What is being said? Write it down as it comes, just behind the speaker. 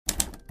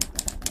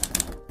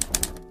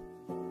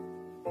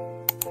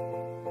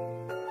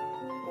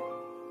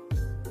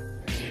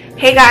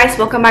Hey guys,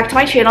 welcome back to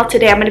my channel.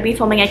 Today I'm going to be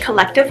filming a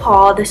collective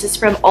haul. This is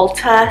from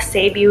Ulta,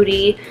 Saie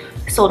Beauty,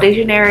 Sol de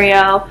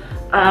Janeiro,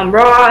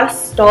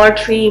 Ross, Dollar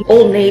Tree,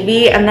 Old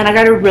Navy, and then I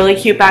got a really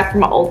cute bag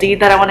from Aldi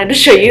that I wanted to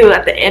show you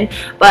at the end,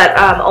 but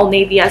Old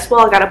Navy as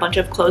well. I got a bunch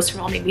of clothes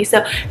from Old Navy, so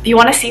if you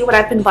want to see what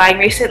I've been buying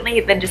recently,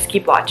 then just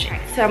keep watching.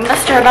 So I'm going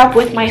to start off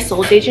with my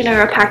Sol de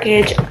Janeiro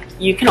package.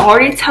 You can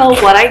already tell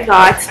what I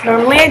got.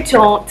 Normally I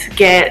don't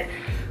get,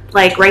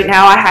 like right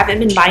now I haven't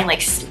been buying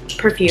like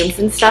perfumes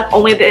and stuff,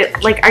 only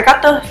that like I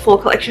got the full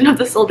collection of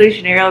the Sol de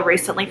Janeiro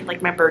recently for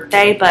like my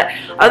birthday, but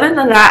other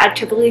than that I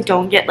typically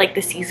don't get like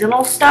the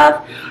seasonal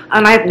stuff.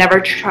 I've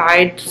never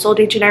tried Sol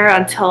de Janeiro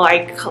until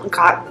I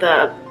got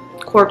the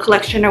core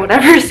collection or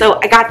whatever, so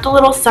I got the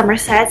little summer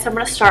set. So I'm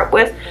going to start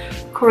with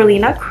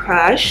Coralina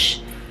Crush,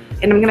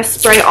 and I'm going to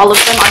spray all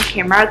of them on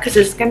camera because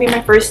this is going to be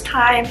my first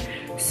time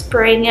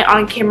spraying it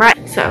on camera.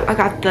 So I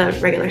got the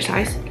regular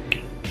size.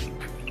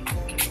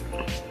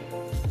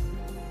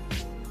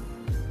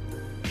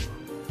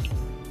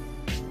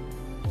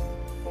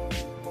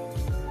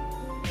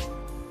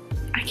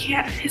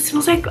 It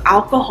smells like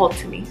alcohol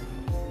to me.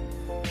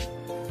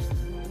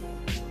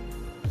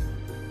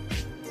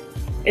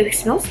 It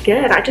smells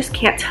good. I just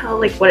can't tell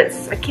like what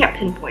it's, I can't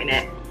pinpoint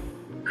it.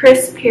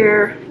 Crisp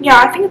pear, yeah,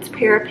 I think it's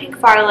pear, pink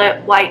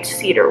violet, white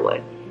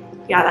cedarwood.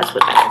 Yeah, that's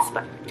what that is,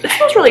 but it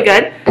smells really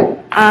good.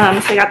 So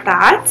I got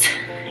that,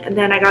 and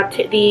then I got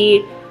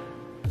the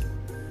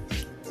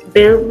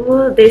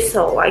Beige de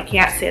Sol, I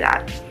can't say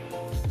that.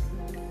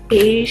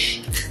 Beige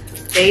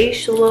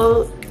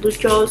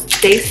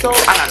Luchos de Sol,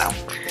 I don't know.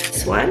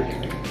 This one.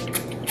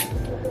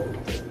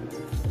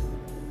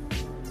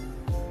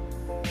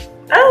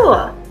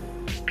 Oh,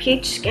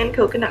 peach skin,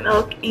 coconut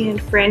milk, and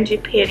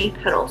frangipani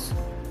petals.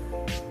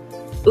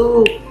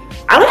 Ooh,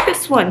 I like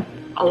this one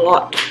a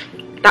lot.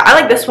 I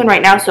like this one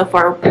right now so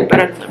far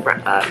better than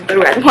the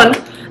red one.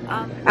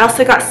 I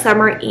also got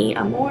Summer E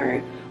Amore,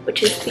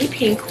 which is the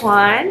pink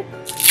one.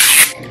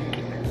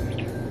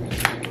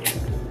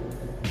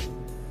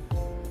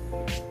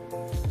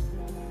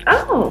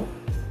 Oh,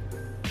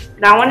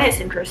 that one is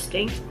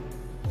interesting.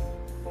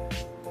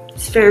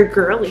 It's very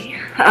girly.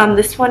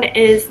 This one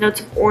is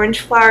notes of orange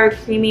flower,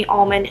 creamy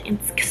almond, and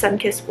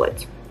sun-kissed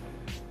woods.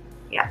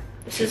 Yeah,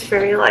 this is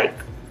very like,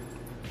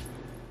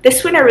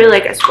 this one I really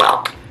like as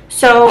well.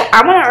 So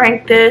I'm gonna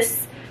rank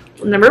this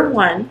number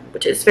 1,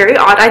 which is very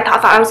odd. I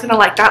thought I was gonna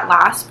like that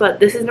last,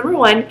 but this is number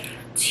 1,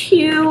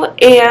 2,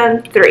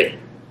 and 3.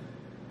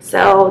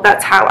 So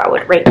that's how I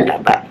would rank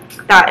them. But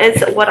that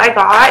is what I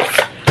got.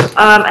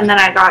 And then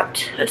I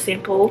got a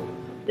sample.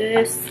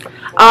 This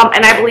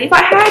and I believe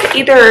I had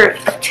either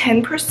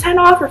 10%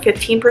 off or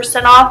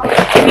 15% off.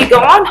 If you go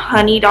on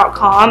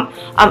honey.com,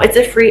 it's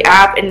a free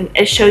app and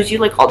it shows you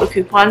like all the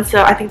coupons,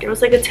 so I think there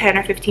was like a 10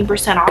 or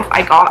 15% off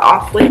I got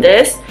off with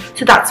this,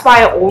 so that's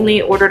why I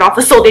only ordered off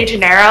the Sol de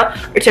Janeiro,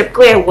 or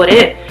typically I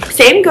wouldn't.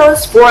 Same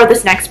goes for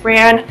this next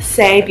brand,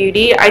 Saie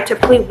Beauty. I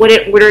typically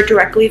wouldn't order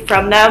directly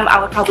from them.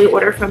 I would probably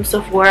order from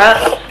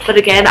Sephora, but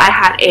again I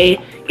had a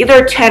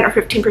either 10 or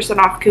 15%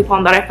 off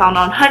coupon that I found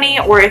on Honey,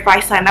 or if I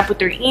sign up with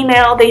their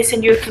email, they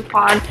send you a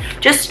coupon.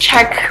 Just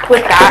check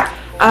with that.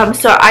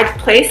 So I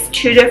placed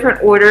 2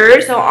 different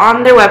orders. So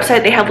on their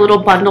website, they have little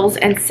bundles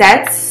and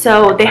sets.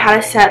 So they had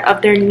a set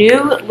of their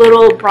new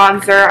little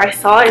bronzer. I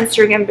saw an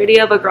Instagram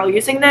video of a girl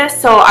using this,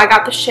 so I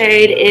got the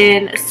shade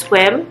in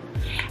Swim.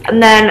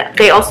 And then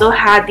they also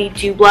had the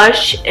Dew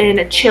Blush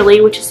in Chili,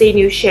 which is a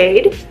new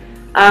shade.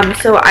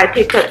 So I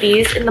picked up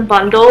these in the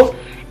bundle.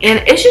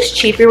 And it's just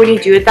cheaper when you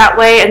do it that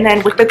way, and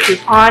then with the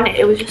coupon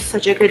it was just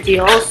such a good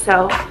deal.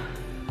 So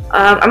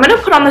I'm gonna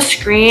put on the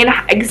screen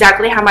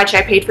exactly how much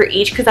I paid for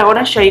each, because I want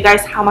to show you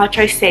guys how much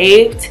I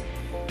saved,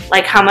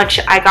 like how much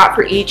I got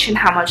for each and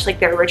how much like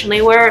they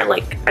originally were.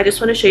 Like I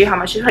just want to show you how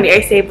much money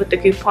I saved with the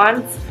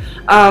coupons.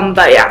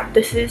 But yeah,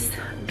 this is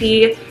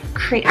the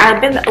cream.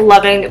 I've been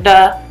loving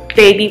the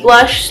baby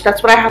blush.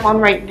 That's what I have on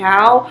right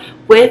now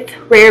with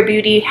Rare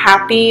Beauty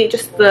Happy,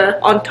 just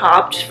the on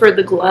top just for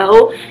the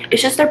glow.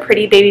 It's just a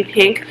pretty baby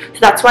pink, so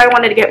that's why I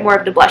wanted to get more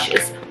of the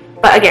blushes.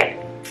 But again,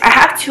 I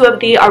have 2 of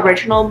the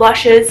original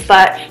blushes,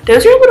 but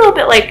those are a little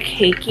bit like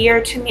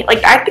cakier to me.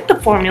 Like I think the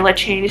formula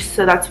changed,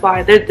 so that's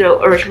why they're the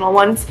original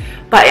ones.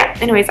 But yeah,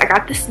 anyways, I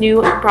got this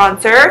new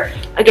bronzer.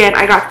 Again,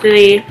 I got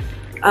the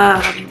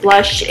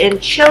blush in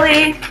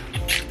Chili,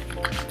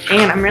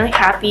 and I'm really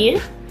happy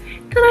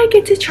that I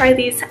get to try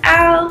these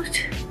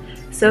out.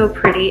 So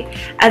pretty.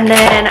 And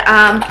then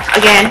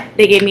again,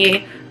 they gave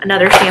me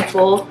another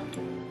sample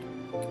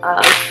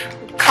of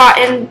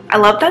cotton. I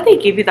love that they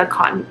give you the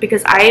cotton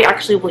because I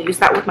actually will use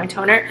that with my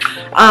toner.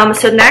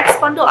 So the next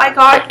bundle I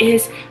got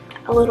is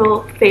a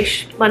little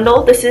face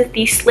bundle. This is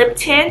the Slip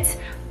Tint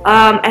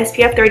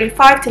SPF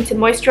 35 tinted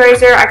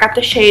moisturizer. I got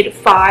the shade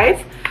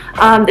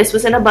 5. This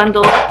was in a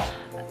bundle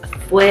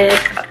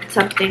with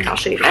something I'll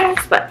show you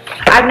next, but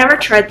I've never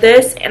tried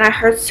this and I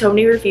heard so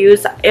many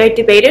reviews. I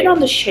debated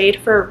on the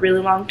shade for a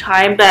really long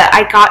time, but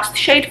I got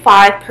shade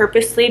 5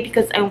 purposely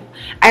because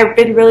I've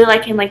been really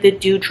liking like the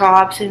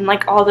dewdrops and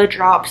like all the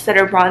drops that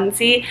are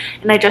bronzy,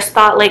 and I just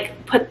thought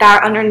like put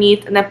that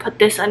underneath and then put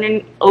this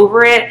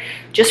over it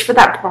just for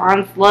that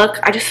bronze look.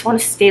 I just want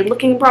to stay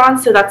looking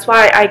bronze, so that's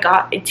why I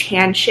got a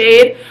tan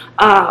shade.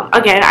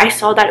 Again, I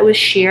saw that it was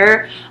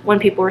sheer when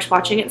people were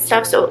swatching it and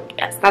stuff, so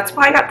yes, that's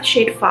why I got the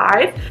shade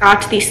 5.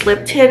 Got the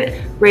Slip Tint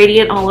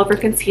Radiant All Over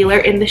Concealer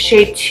in the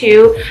shade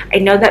 2. I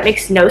know that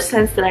makes no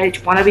sense, that I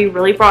want to be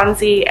really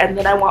bronzy and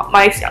then I want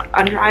my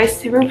under eyes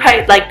super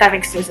bright. Like, that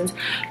makes no sense.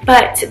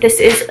 But this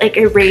is like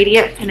a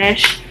radiant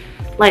finish,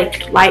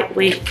 like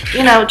lightweight,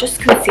 you know, just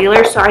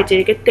concealer. So I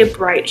did get the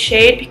bright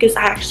shade because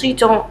I actually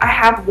don't, I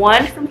have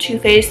one from Too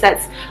Faced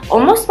that's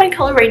almost my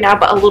color right now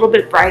but a little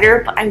bit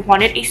brighter, but I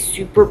wanted a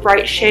super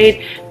bright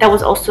shade that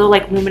was also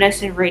like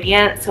luminous and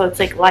radiant, so it's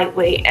like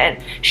lightweight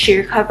and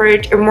sheer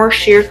coverage, or more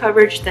sheer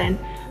coverage than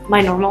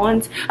my normal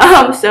ones.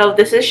 So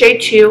this is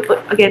shade 2,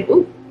 but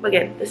again,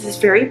 again, this is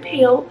very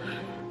pale.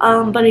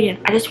 But again,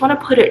 I just want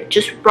to put it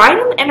just right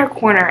in the inner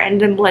corner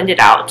and then blend it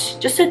out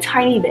just a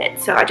tiny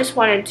bit. So I just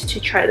wanted to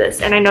try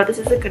this, and I know this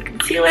is a good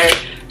concealer,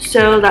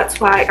 so that's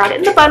why I got it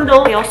in the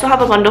bundle. We also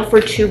have a bundle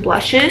for 2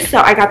 blushes, so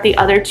I got the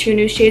other 2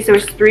 new shades. There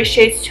was 3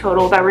 shades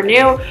total that were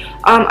new.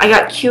 I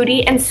got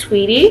Cutie and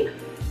Sweetie.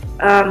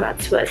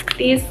 That's what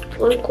these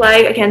look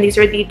like. Again, these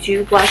are the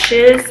Dew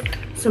blushes.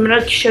 So I'm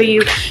going to show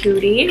you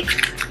Cutie.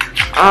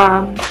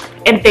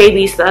 And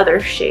Baby's the other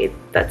shade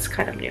that's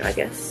kind of new, I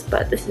guess,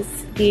 but this is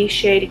the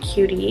shade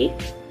Cutie.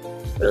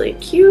 Really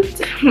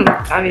cute,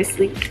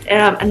 obviously.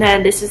 And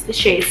then this is the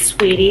shade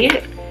Sweetie.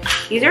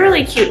 These are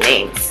really cute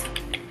names.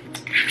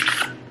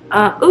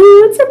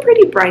 Ooh, it's a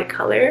pretty bright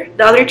color.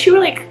 The other 2 are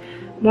like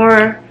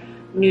more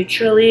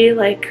neutrally,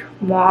 like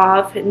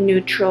mauve and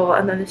neutral,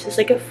 and then this is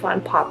like a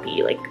fun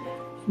poppy, like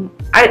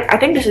I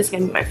think this is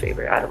gonna be my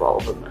favorite out of all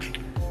of them.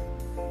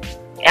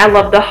 I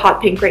love the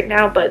hot pink right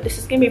now, but this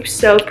is gonna be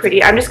so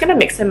pretty. I'm just gonna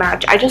mix and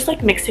match. I just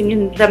like mixing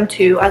in them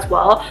too as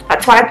well.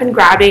 That's why I've been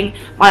grabbing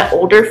my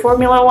older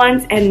formula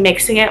ones and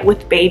mixing it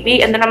with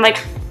Baby, and then I'm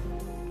like,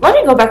 let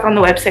me go back on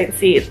the website and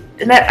see.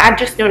 And then I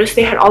just noticed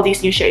they had all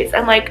these new shades.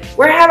 I'm like,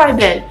 where have I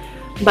been?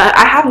 But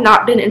I have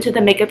not been into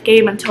the makeup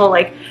game until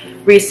like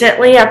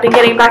recently. I've been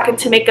getting back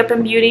into makeup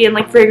and beauty and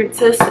like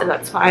fragrances, and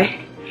that's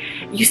why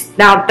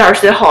now there's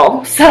the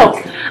haul. So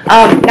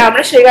now I'm going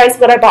to show you guys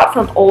what I bought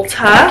from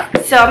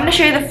Ulta. So I'm going to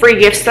show you the free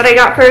gifts that I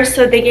got first.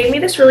 So they gave me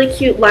this really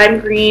cute lime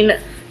green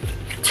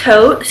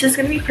tote. This is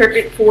going to be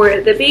perfect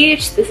for the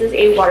beach. This is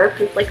a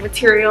waterproof like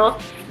material.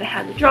 And I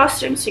had the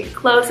drawstring so you can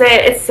close it.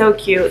 It's so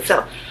cute.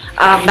 So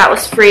that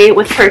was free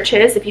with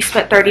purchase if you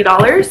spent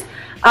 $30.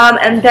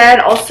 And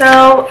then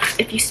also,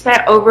 if you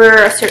spent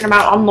over a certain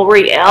amount on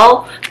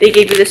L'Oreal, they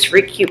gave you this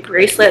really cute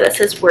bracelet that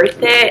says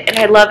Worth It. And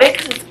I love it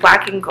because it's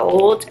black and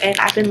gold, and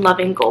I've been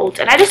loving gold.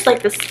 And I just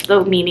like this,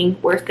 the meaning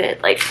Worth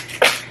It. Like,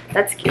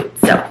 that's cute.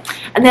 So,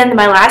 and then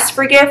my last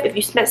free gift, if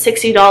you spent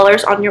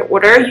 $60 on your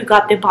order, you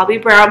got the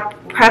Bobbi Brown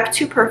Prep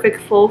to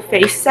Perfect Full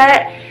Face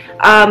Set.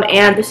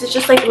 And this is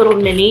just like little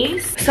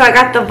minis. So I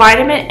got the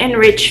Vitamin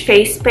Enriched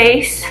Face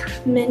Base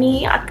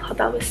mini. I thought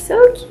that was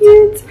so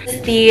cute. This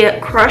is the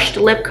Crushed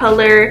Lip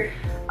Color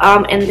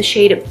in the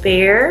shade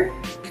Bear.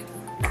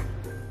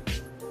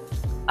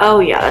 Oh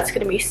yeah, that's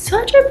gonna be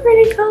such a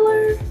pretty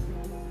color.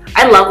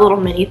 I love little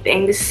mini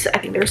things. I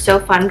think they're so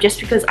fun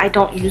just because I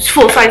don't use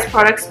full-size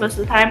products most of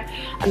the time.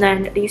 And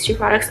then these 2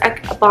 products,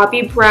 a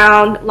Bobbi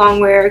Brown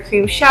Longwear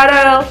Cream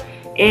Shadow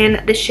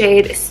in the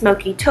shade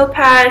Smoky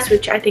Topaz,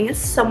 which I think is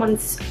someone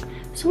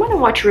I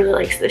watch really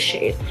likes this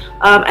shade.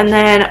 And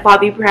then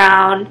Bobbi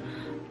Brown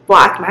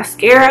Black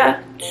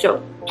Mascara.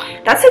 So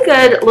that's a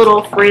good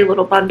little free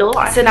little bundle.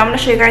 So now I'm going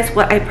to show you guys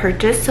what I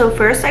purchased. So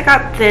first I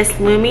got this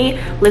Lumi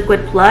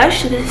Liquid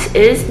Blush. This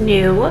is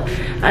new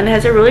and it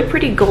has a really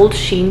pretty gold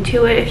sheen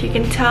to it, if you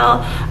can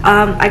tell.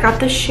 I got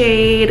the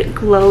shade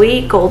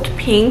Glowy Gold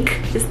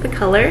Pink is the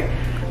color.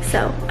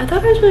 So I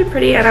thought it was really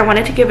pretty and I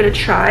wanted to give it a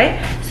try.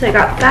 So I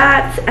got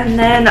that, and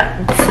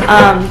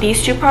then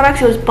these 2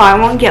 products, it was buy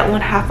one get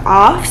one half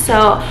off.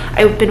 So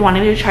I've been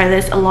wanting to try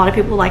this. A lot of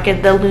people like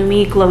it, the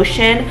Lumi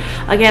Glotion.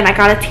 Again, I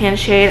got a tan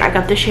shade. I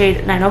got the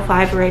shade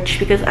 905 Rich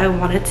because I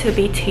wanted to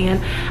be tan.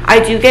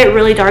 I do get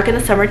really dark in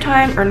the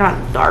summertime, or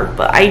not dark,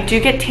 but I do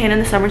get tan in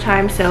the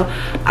summertime, so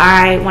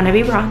I want to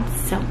be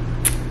bronze. So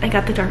I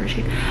got the darker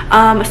shade.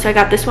 So I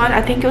got this one.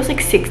 I think it was like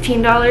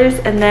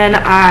 $16, and then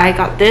I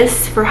got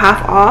this for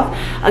half off.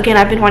 Again,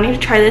 I've been wanting to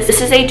try this. This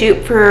is a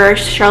dupe for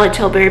Charlotte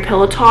Tilbury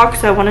Pillow Talk,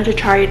 so I wanted to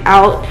try it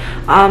out.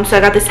 So I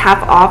got this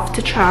half off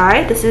to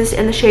try. This is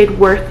in the shade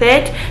Worth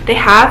It. They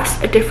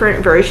have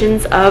different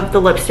versions of the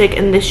lipstick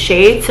in this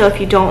shade, so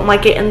if you don't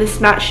like it in this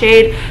matte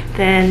shade,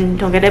 then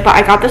don't get it. But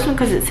I got this one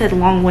because it said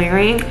long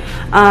wearing,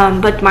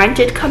 but mine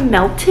did come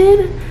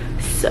melted,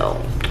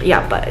 so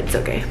yeah, but it's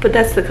okay. But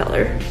that's the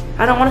color.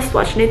 I don't want to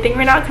swatch anything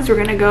right now because we're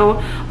gonna go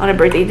on a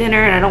birthday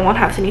dinner and I don't want to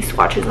have any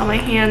swatches on my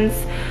hands.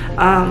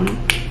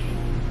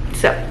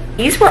 So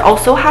these were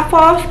also half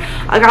off.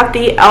 I got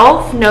the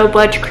e.l.f. No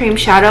Budge Cream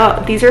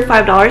Shadow. These are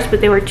 $5, but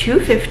they were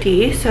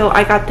 $2.50. So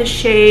I got the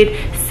shade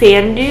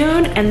Sand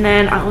Dune, and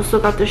then I also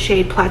got the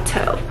shade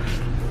Plateau.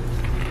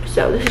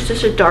 So this is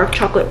just a dark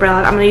chocolate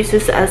brown. I'm gonna use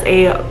this as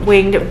a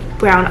winged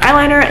brown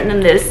eyeliner, and then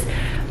this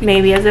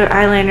maybe as an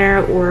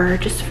eyeliner or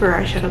just for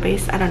eyeshadow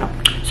base. I don't know.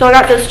 So I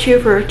got those two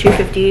for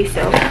 $2.50.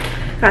 So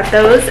got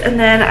those, and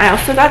then I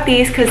also got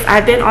these because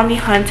I've been on the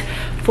hunt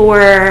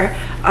for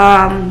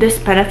this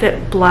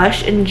Benefit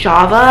blush in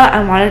Java.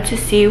 I wanted to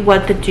see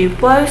what the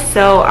dupe was.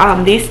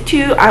 So these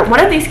two, one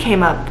of these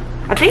came up.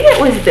 I think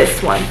it was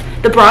this one.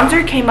 The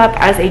bronzer came up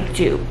as a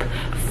dupe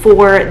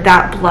for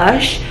that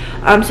blush.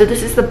 So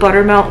this is the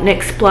Buttermelt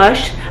NYX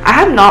blush. I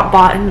have not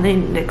bought any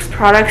NYX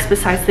products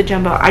besides the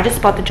Jumbo. I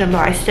just bought the Jumbo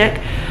Eye Stick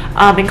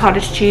in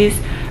Cottage Cheese,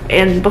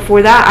 and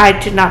before that I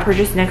did not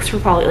purchase NYX for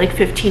probably like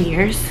 15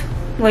 years.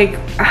 Like,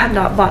 I have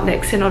not bought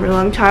NYX in a really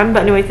long time.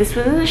 But anyway, this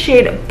was in the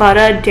shade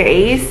Butter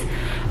Days.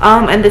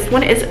 And this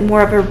one is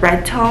more of a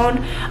red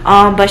tone,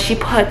 but she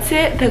puts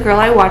it, the girl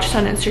I watched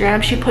on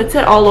Instagram, she puts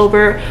it all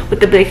over with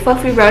the big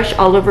fluffy brush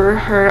all over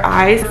her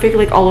eyes. I figure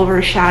like all over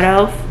her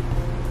shadow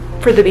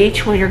for the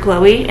beach when you're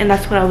glowy, and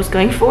that's what I was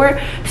going for.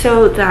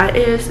 So that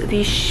is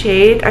the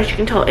shade. As you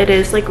can tell, it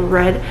is like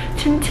red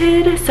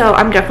tinted, so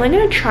I'm definitely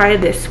going to try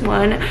this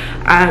one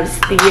as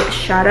the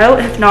shadow.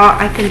 If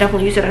not, I can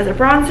definitely use it as a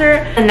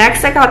bronzer. And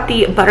next I got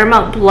the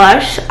Buttermelt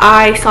blush.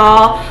 I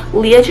saw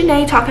Leah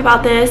Janae talk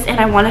about this and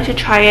I wanted to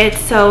try it,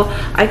 so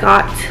I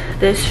got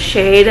this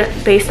shade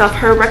based off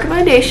her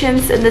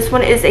recommendations, and this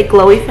one is a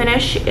glowy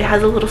finish. It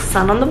has a little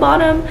sun on the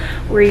bottom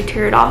where you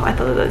tear it off. I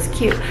thought that was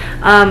cute,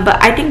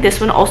 but I think this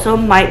one also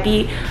might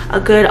be a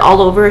good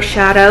all over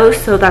shadow,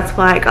 so that's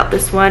why I got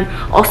this one.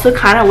 Also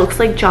kind of looks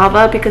like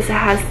Java because it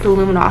has the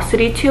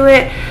luminosity to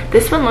it.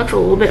 This one looks a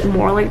little bit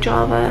more like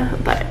Java,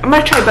 but I'm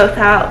gonna try both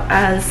out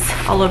as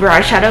all over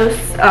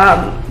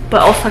eyeshadows,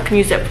 but also I can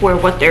use it for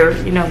what they're,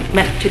 you know,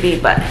 meant to be.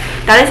 But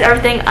that is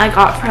everything I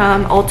got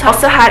from Ulta.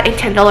 Also had a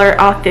 $10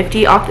 off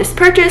 50 off this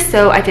purchase,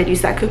 so I did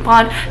use that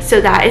coupon.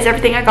 So that is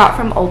everything I got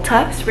from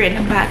Ulta. This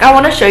random bag. I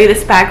want to show you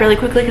this bag really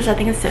quickly because I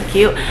think it's so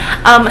cute.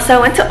 So I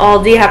went to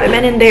Aldi. I haven't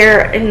been in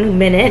there in a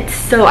minute,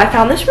 so I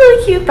found this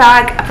really cute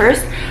bag. At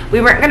first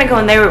we weren't gonna go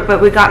in there,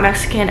 but we got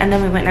Mexican, and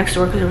then we went next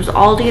door because there was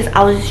Aldi's.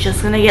 I was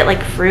just gonna get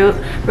like fruit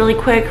really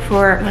quick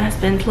for my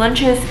husband's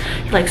lunches.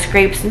 He likes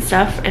grapes and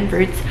stuff and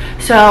fruits,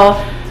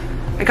 so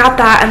I got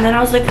that, and then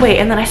I was like, wait,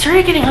 and then I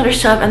started getting other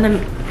stuff, and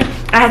then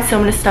I had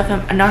so much stuff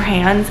in our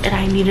hands, and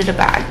I needed a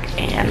bag,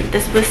 and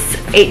this was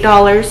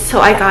 $8,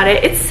 so I got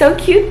it. It's so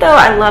cute though.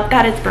 I love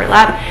that it's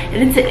burlap,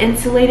 and it's an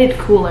insulated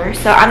cooler,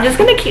 so I'm just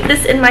gonna keep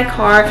this in my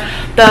car.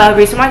 The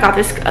reason why I got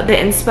this, the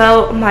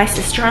inspo, my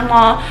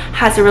sister-in-law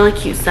has a really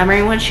cute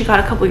summery one she got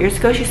a couple years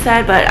ago, she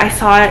said, but I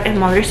saw it in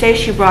Mother's Day.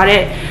 She brought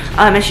it,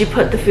 and she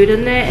put the food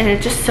in it, and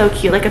it's just so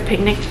cute, like a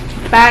picnic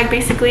bag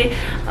basically.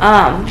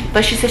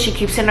 But she says she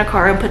keeps it in her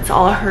car and puts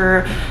all of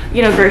her,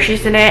 you know,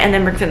 groceries in it and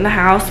then brings it in the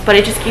house, but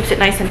it just keeps it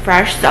nice and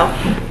fresh. So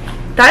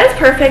that is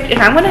perfect, and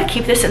I'm gonna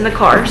keep this in the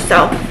car.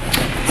 So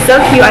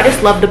cute. I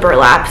just love the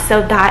burlap.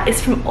 So that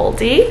is from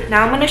Aldi.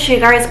 Now I'm going to show you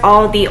guys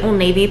all the Old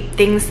Navy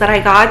things that I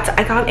got.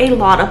 I got a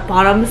lot of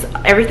bottoms.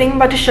 Everything I'm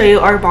about to show you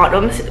are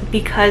bottoms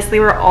because they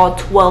were all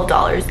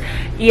 $12.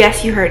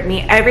 Yes, you heard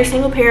me. Every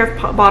single pair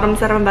of bottoms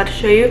that I'm about to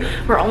show you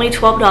were only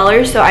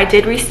 $12. So I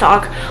did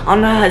restock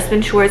on my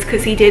husband's shorts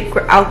because he did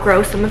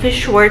outgrow some of his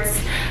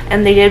shorts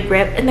and they did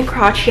rip in the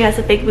crotch. He has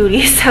a big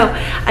booty, so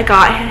I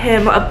got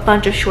him a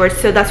bunch of shorts.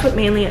 So that's what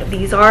mainly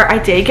these are. I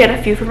did get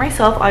a few for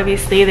myself.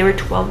 Obviously, they were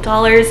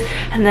 $12.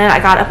 And then I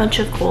got a bunch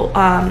of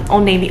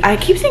Old Navy. I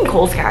keep saying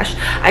Kohl's Cash.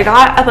 I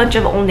got a bunch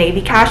of Old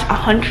Navy Cash.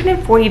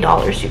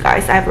 $140, you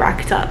guys, I've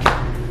racked up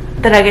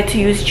that I get to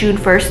use June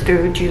 1st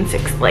through June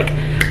 6th. Like,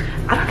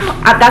 I don't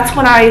know. That's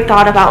when I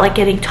thought about like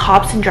getting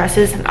tops and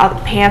dresses and other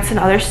pants and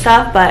other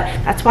stuff, but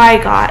that's why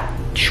I got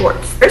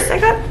shorts. First I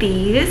got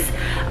these.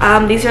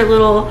 These are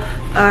little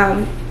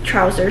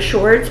trouser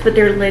shorts, but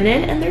they're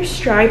linen and they're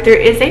striped. There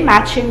is a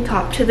matching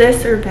top to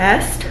this, or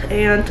vest,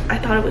 and I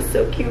thought it was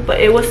so cute,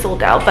 but it was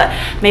sold out. But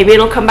maybe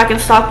it'll come back in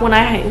stock when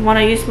I want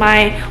to use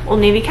my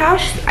Old Navy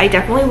Cash. I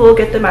definitely will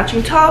get the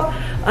matching top.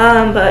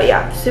 But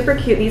yeah, super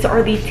cute. These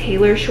are the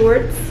Taylor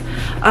shorts.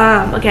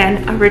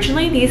 Again,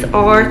 originally these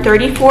are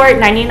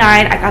 $34.99.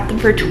 I got them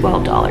for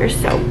 $12,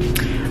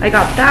 so I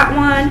got that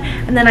one.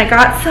 And then I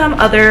got some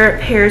other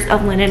pairs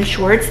of linen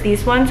shorts.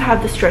 These ones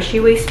have the stretchy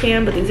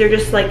waistband, but these are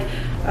just like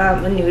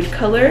a nude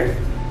color,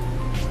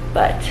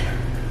 but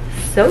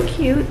so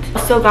cute.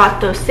 Also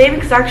got those same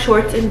exact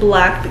shorts in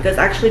black because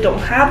I actually don't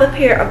have a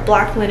pair of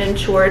black linen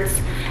shorts,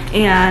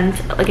 and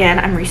again,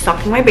 I'm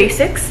restocking my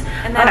basics.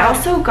 And then I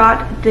also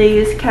got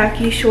these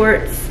khaki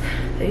shorts,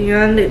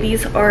 and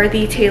these are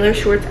the Taylor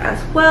shorts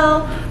as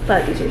well,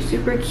 but these are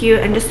super cute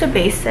and just a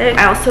basic.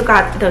 I also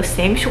got those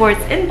same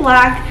shorts in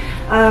black.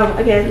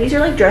 Again, these are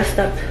like dressed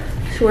up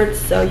shorts,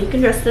 so you can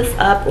dress this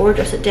up or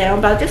dress it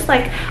down, but I just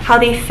like how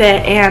they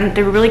fit and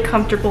they're really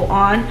comfortable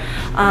on.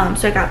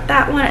 So I got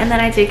that one, and then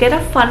I did get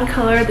a fun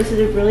color. This is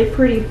a really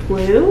pretty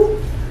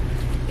blue,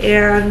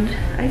 and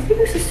I think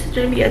this is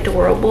going to be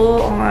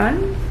adorable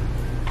on.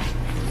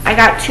 I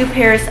got two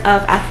pairs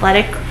of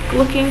athletic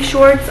looking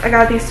shorts. I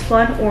got these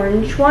fun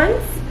orange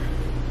ones.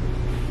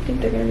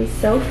 think they're gonna be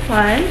so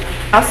fun.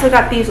 I also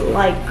got these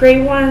light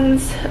gray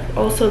ones,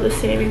 also the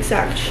same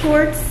exact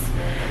shorts.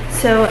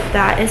 So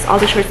that is all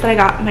the shorts that I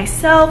got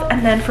myself.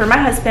 And then for my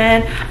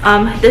husband,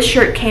 this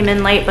shirt came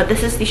in late, but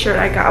this is the shirt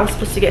I got. I was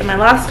supposed to get in my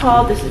last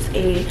haul. This is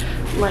a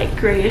light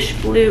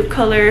grayish blue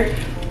color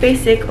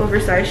basic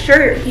oversized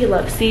shirt. He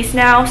loves these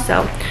now,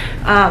 so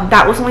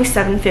that was only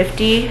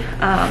 $7.50.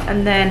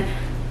 And then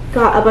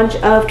got a bunch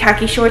of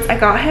khaki shorts. I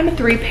got him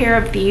 3 pair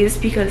of these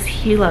because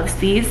he loves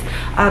these.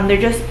 They're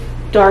just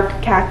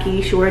dark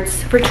khaki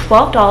shorts for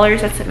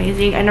 $12. That's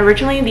amazing. And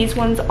originally these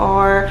ones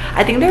are,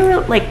 I think they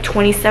were like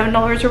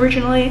 $27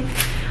 originally.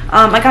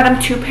 I got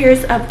him 2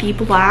 pairs of the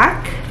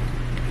black.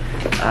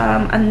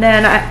 And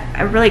then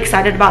I'm really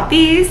excited about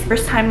these.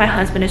 First time my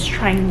husband is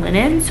trying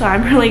linen, so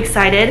I'm really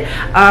excited.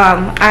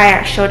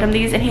 I showed him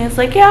these and he was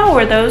like, yeah, I'll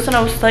wear those. And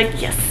I was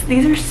like, yes,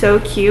 these are so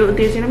cute.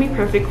 These are gonna be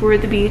perfect for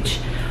the beach.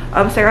 So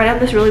I got him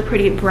this really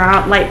pretty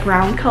brown, light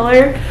brown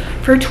color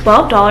for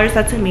 $12.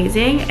 That's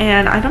amazing.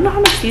 And I don't know how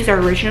much these are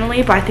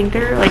originally, but I think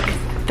they're like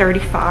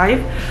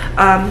 $35.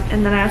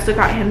 And then I also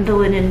got him the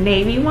linen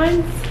navy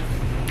ones.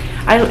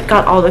 I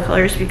got all the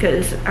colors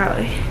because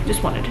I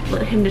just wanted to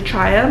let him to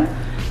try them.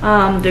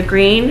 The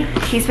green,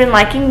 he's been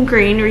liking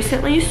green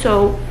recently,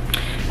 so,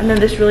 and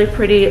then this really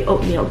pretty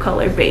oatmeal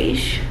color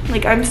beige.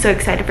 Like, I'm so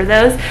excited for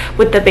those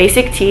with the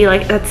basic tee.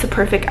 Like, that's the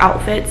perfect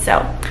outfit.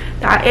 So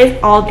that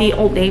is all the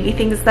Old Navy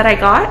things that I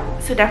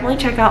got. So definitely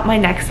check out my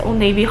next Old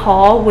Navy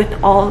haul with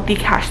all the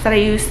cash that I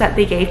used that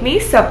they gave me.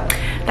 So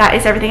that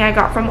is everything I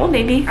got from Old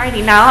Navy.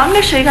 Alrighty, now I'm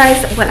gonna show you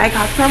guys what I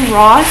got from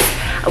Ross.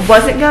 I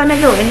wasn't gonna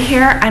go in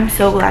here. I'm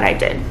so glad I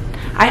did.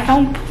 I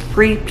found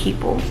free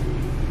people.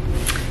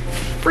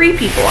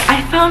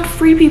 I found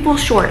Free People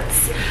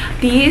shorts.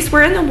 These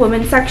were in the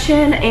women's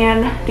section,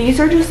 and these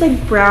are just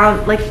like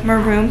brown, like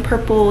maroon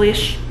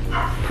purplish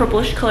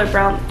color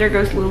brown. There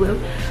goes Lulu.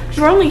 These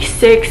were only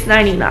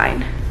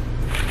 $6.99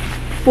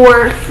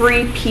 for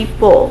Free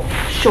People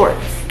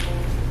shorts.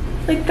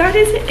 Like, that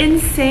is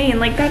insane.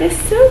 Like, that is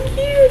so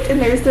cute. And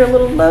there's their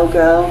little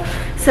logo.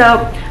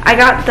 So I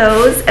got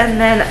those, and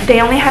then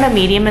they only had a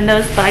medium in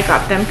those, but I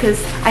got them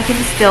because I can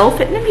still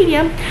fit in a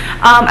medium.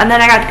 And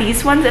then I got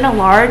these ones in a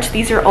large.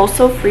 These are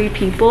also Free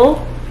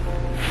People,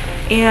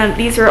 and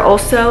these are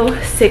also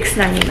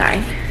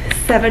 $6.99,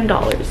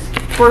 $7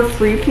 for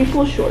Free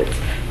People shorts.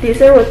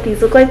 These are what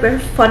these look like. They're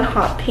fun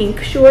hot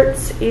pink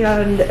shorts,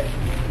 and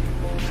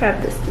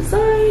have this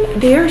design.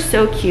 They are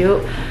so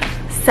cute.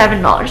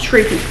 $7,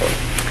 Free People.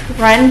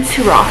 Run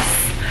to Ross.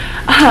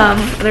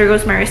 There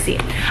goes my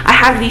receipt. I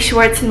have these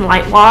shorts in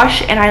light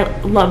wash, and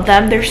I love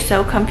them. They're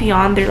so comfy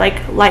on. They're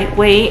like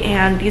lightweight,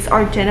 and these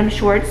are denim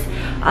shorts.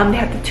 They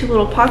have the 2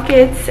 little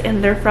pockets,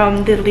 and they're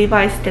from the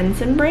Levi's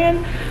Stinson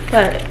brand,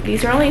 but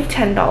these are only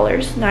 $10,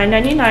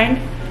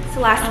 $9.99. So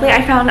lastly,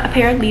 I found a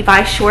pair of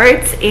Levi's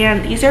shorts,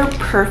 and these are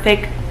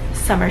perfect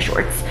summer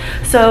shorts.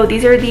 So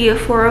these are the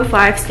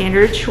 405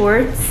 standard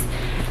shorts,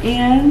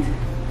 and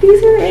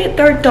these are it.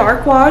 They're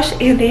dark wash,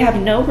 and they have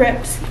no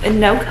rips and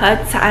no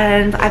cuts,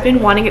 and I've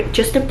been wanting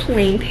just a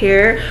plain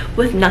pair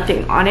with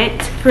nothing on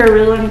it for a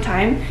really long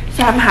time.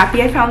 So I'm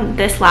happy I found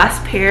this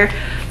last pair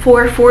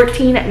for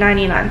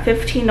 $14.99,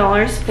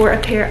 $15 for a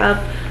pair of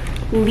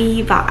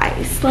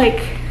Levi's.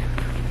 Like,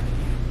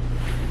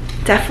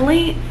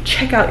 definitely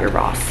check out your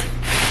Ross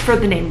for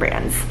the name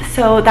brands.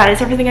 So that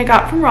is everything I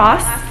got from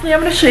Ross. Lastly, I'm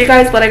going to show you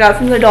guys what I got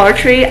from the Dollar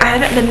Tree. I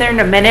haven't been there in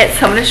a minute,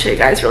 so I'm going to show you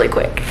guys really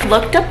quick. I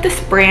looked up this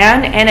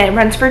brand, and it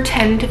runs for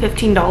 $10 to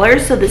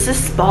 $15. So this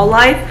is Spa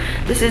Life.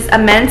 This is a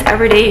men's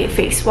everyday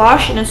face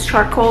wash, and it's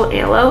charcoal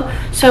aloe.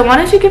 So I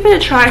wanted to give it a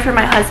try for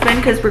my husband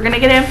because we're going to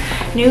get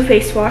him new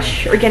face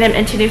wash, or get him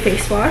into new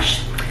face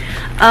wash.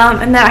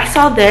 And then I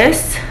saw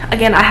this.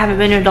 Again, I haven't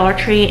been to a Dollar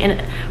Tree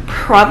in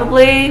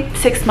probably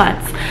 6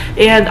 months,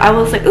 and I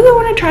was like, ooh, I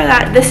want to try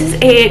that. This is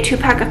a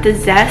 2-pack of the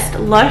Zest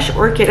Lush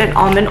Orchid and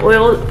Almond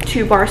Oil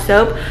 2-bar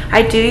soap.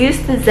 I do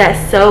use the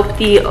Zest soap,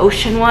 the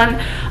Ocean one,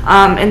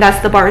 and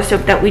that's the bar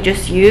soap that we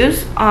just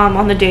use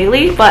on the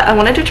daily, but I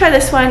wanted to try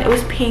this one. It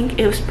was pink,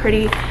 it was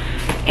pretty,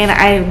 and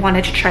I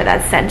wanted to try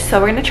that scent,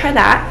 so we're gonna try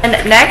that. And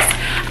next,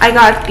 I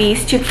got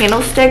these 2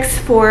 candlesticks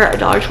for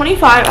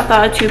 $1.25. I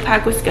thought a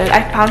 2-pack was good.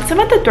 I found some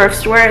at the thrift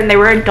store, and they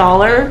were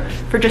 $1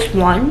 for just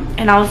one,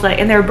 and I was like,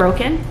 and they were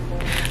broken,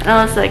 and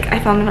I was like, I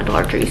found them at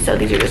Dollar Tree. So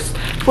these are just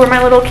for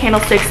my little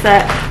candlesticks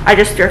that I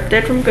just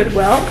thrifted from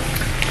Goodwill.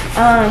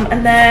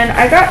 And then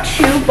I got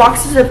 2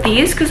 boxes of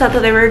these because I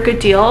thought they were a good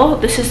deal.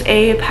 This is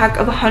a pack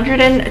of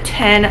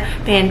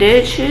 110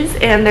 bandages,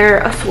 and they're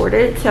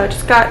assorted. So I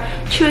just got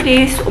 2 of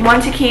these, one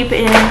to keep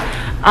in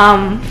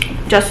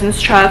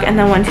Justin's truck, and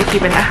then one to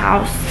keep in the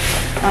house.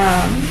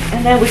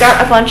 And then we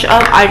got a bunch of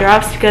eye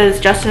drops because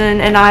Justin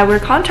and I wear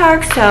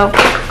contacts, so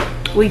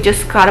we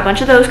just got a bunch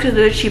of those because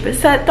they're the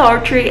cheapest at Dollar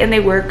Tree, and they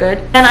were good.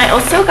 And I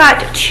also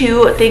got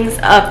 2 things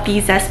of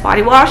the Zest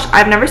body wash.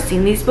 I've never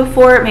seen these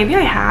before. Maybe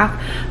I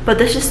have, but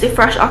this is the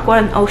Fresh Aqua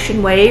and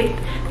Ocean Wave.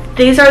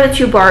 These are the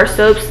 2 bar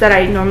soaps that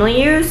I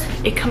normally use.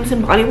 It comes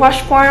in body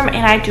wash form,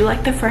 and I do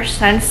like the fresh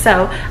scent,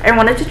 so I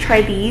wanted to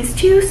try these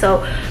 2.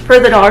 So for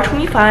the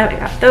 $1.25, I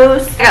got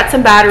those. I got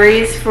some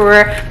batteries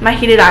for my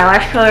heated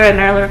eyelash color and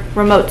their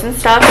remotes and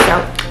stuff,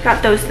 so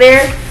got those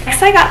there.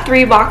 Next, I got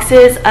 3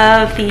 boxes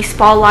of the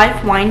Spa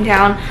Life Wind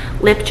Down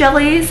lip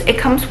jellies. It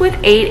comes with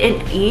 8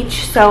 in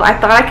each, so I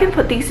thought I could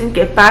put these in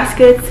gift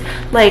baskets,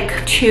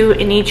 like 2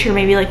 in each or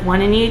maybe like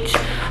 1 in each.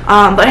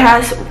 But it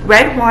has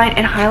red wine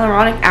and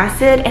hyaluronic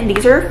acid, and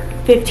these are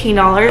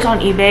 $15 on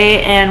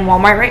eBay and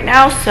Walmart right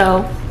now,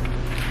 so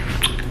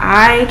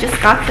I just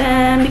got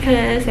them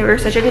because they were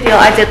such a good deal.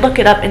 I did look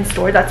it up in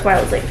store, that's why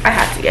I was like, I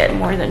have to get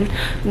more than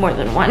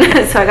one.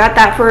 So I got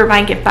that for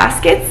my gift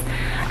baskets.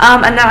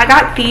 And then I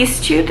got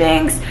these 2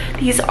 things.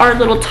 These are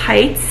little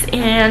tights,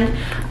 and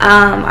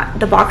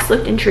the box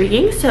looked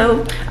intriguing,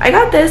 so I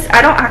got this.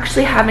 I don't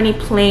actually have any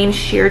plain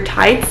sheer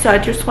tights, so I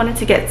just wanted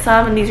to get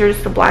some, and these are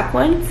just the black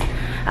ones.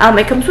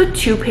 It comes with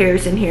 2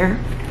 pairs in here,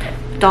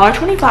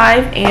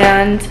 $1.25,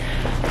 and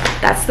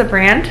that's the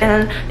brand.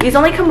 And these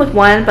only come with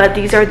 1, but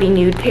these are the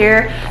nude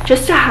pair,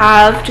 just to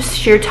have just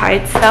sheer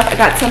tight stuff. I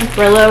got some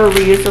Brillo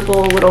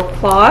reusable little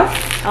cloth.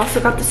 I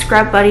also got the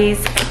Scrub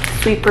Buddies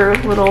sweeper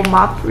little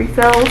mop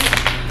refills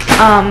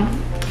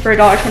for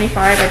 $1.25.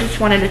 I just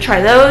wanted to try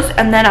those.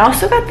 And then I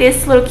also got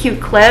this little cute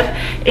clip,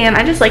 and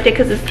I just liked it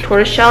because it's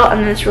tortoiseshell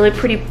and then this really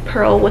pretty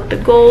pearl with the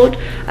gold.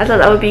 I thought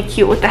that would be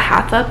cute with the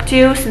half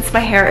updo, since my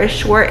hair is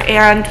short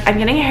and I'm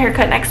getting a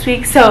haircut next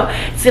week, so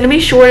it's gonna be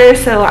shorter,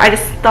 so I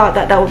just thought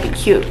that that would be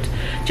cute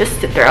just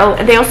to throw.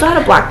 And they also had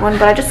a black one,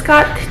 but I just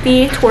got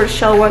the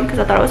tortoiseshell one because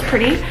I thought it was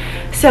pretty.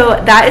 So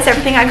that is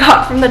everything I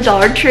got from the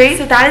Dollar Tree.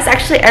 So that is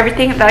actually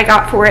everything that I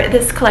got for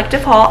this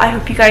collective haul. I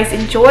hope you guys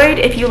enjoyed.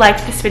 If you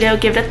liked this video,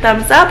 give it a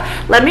thumbs up.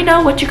 Let me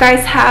know what you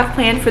guys have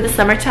planned for the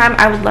summertime.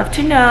 I would love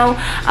to know.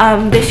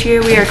 This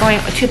year we are going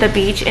to the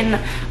beach in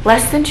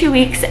less than 2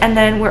 weeks, and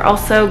then we're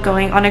also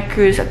going on a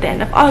cruise at the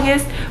end of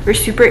August. We're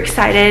super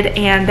excited,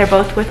 and they're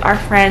both with our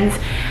friends.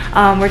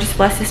 We're just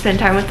blessed to spend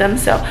time with them.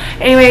 So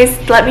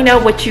anyways, let me know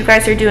what you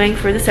guys are doing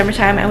for the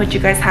summertime and what you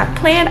guys have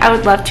planned. I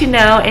would love to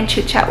know and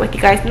chit chat with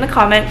you guys in the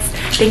comments.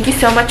 Thank you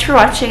so much for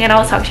watching, and I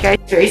will talk to you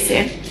guys very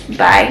soon.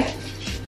 Bye.